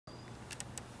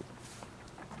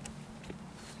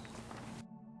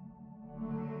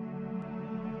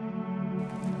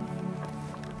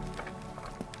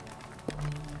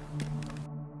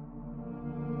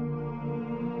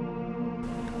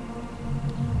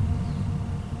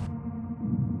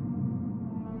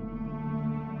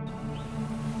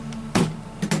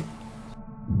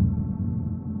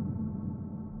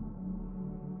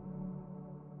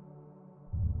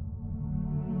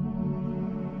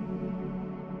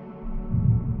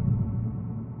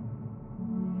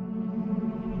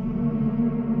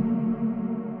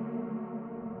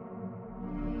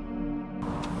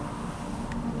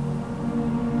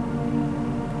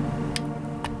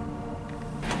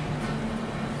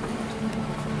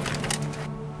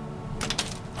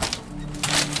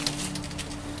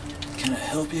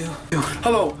help you?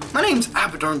 Hello, my name's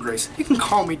Abaddon Grace. You can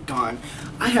call me Don.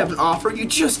 I have an offer you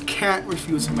just can't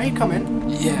refuse. May I come in?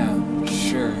 Yeah,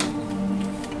 sure.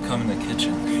 Come in the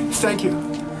kitchen. Thank you.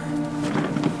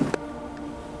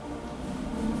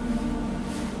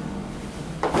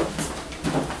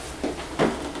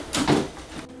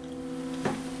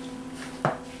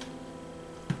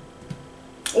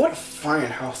 What a fine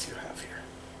house you have here.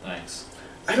 Thanks.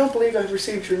 I don't believe I've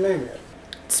received your name yet.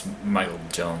 It's Michael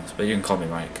Jones, but you can call me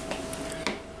Mike.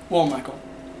 Well, Michael,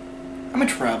 I'm a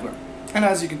traveler, and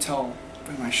as you can tell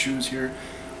by my shoes here,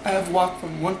 I have walked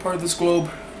from one part of this globe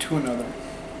to another,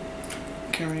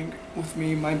 carrying with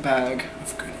me my bag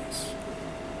of goodies.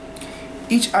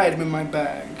 Each item in my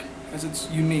bag has its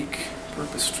unique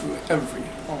purpose to every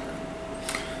owner.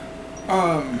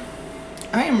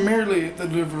 I am merely the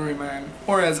delivery man,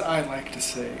 or as I like to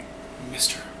say,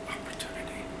 Mr.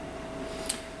 Opportunity.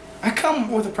 I come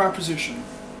with a proposition.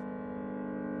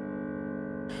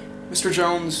 Mr.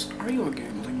 Jones, are you a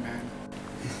gambling man?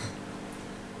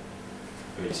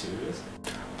 Are you serious?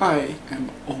 I am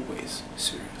always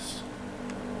serious.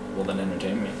 Well, then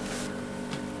entertain me.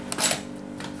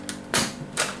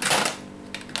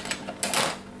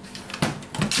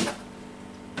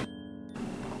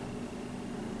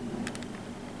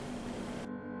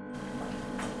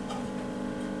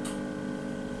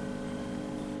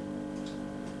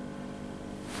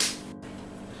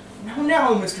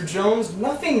 Now, Mr. Jones,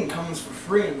 nothing comes for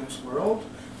free in this world.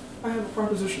 I have a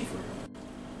proposition for you.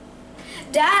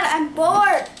 Dad, I'm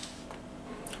bored.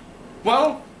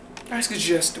 Well, I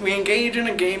suggest we engage in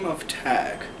a game of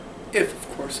tag. If, of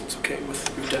course, it's okay with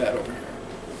your dad over here.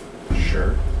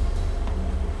 Sure.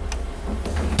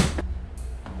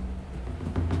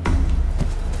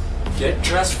 Get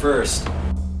dressed first. 1,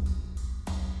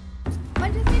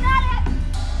 2, 3, got it.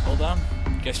 Hold on.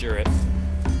 Guess you're it.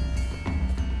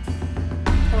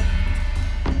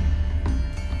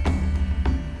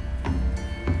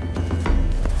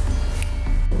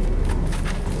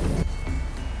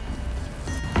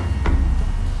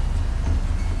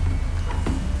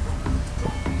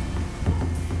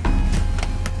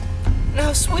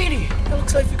 Now, sweetie, it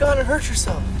looks like you gotta hurt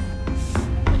yourself.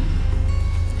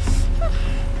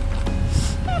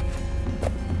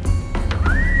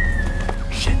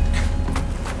 Shit.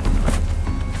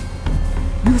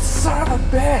 You son of a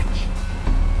bitch!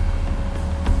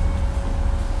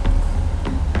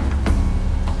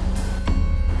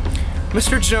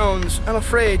 Mr. Jones, I'm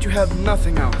afraid you have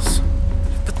nothing else.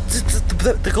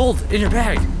 The gold in your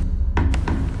bag.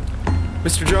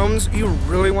 Mr. Jones, you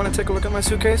really want to take a look at my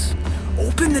suitcase?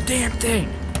 Open the damn thing.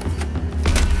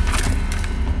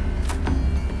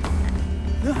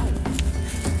 No.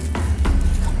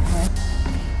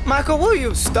 Michael, will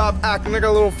you stop acting like a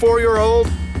little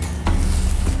 4-year-old?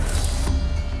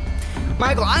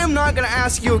 Michael, I am not going to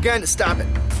ask you again to stop it.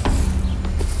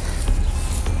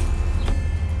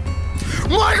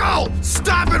 Michael,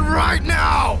 stop it right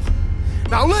now!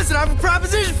 Now listen, I have a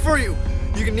proposition for you.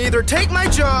 You can either take my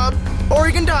job, or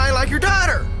you can die like your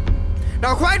daughter.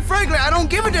 Now, quite frankly, I don't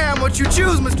give a damn what you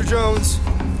choose, Mr. Jones.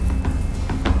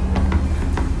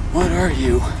 What are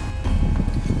you?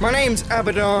 My name's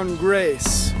Abaddon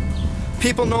Grace.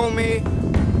 People know me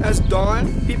as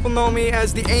Dawn. People know me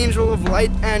as the Angel of Light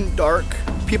and Dark.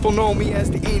 People know me as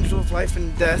the Angel of Life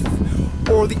and Death,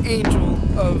 or the Angel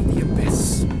of the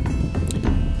Abyss.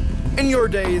 In your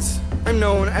days, I'm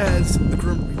known as the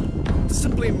Grim Reaper.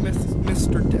 Simply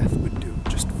Mr. Death would do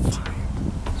just fine.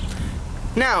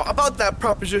 Now, about that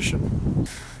proposition.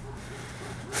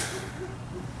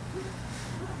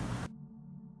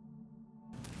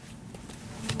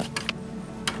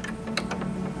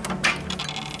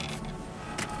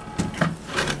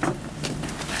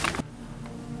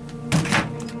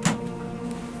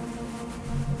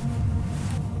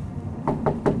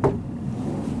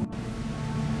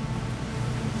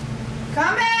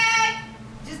 Coming!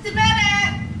 Just a minute!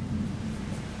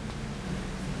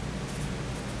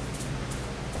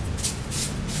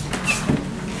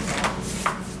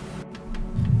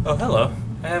 Oh, hello.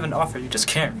 I have an offer you just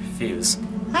can't refuse.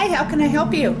 Hi, how can I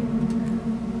help you?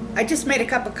 I just made a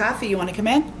cup of coffee. You want to come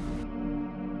in?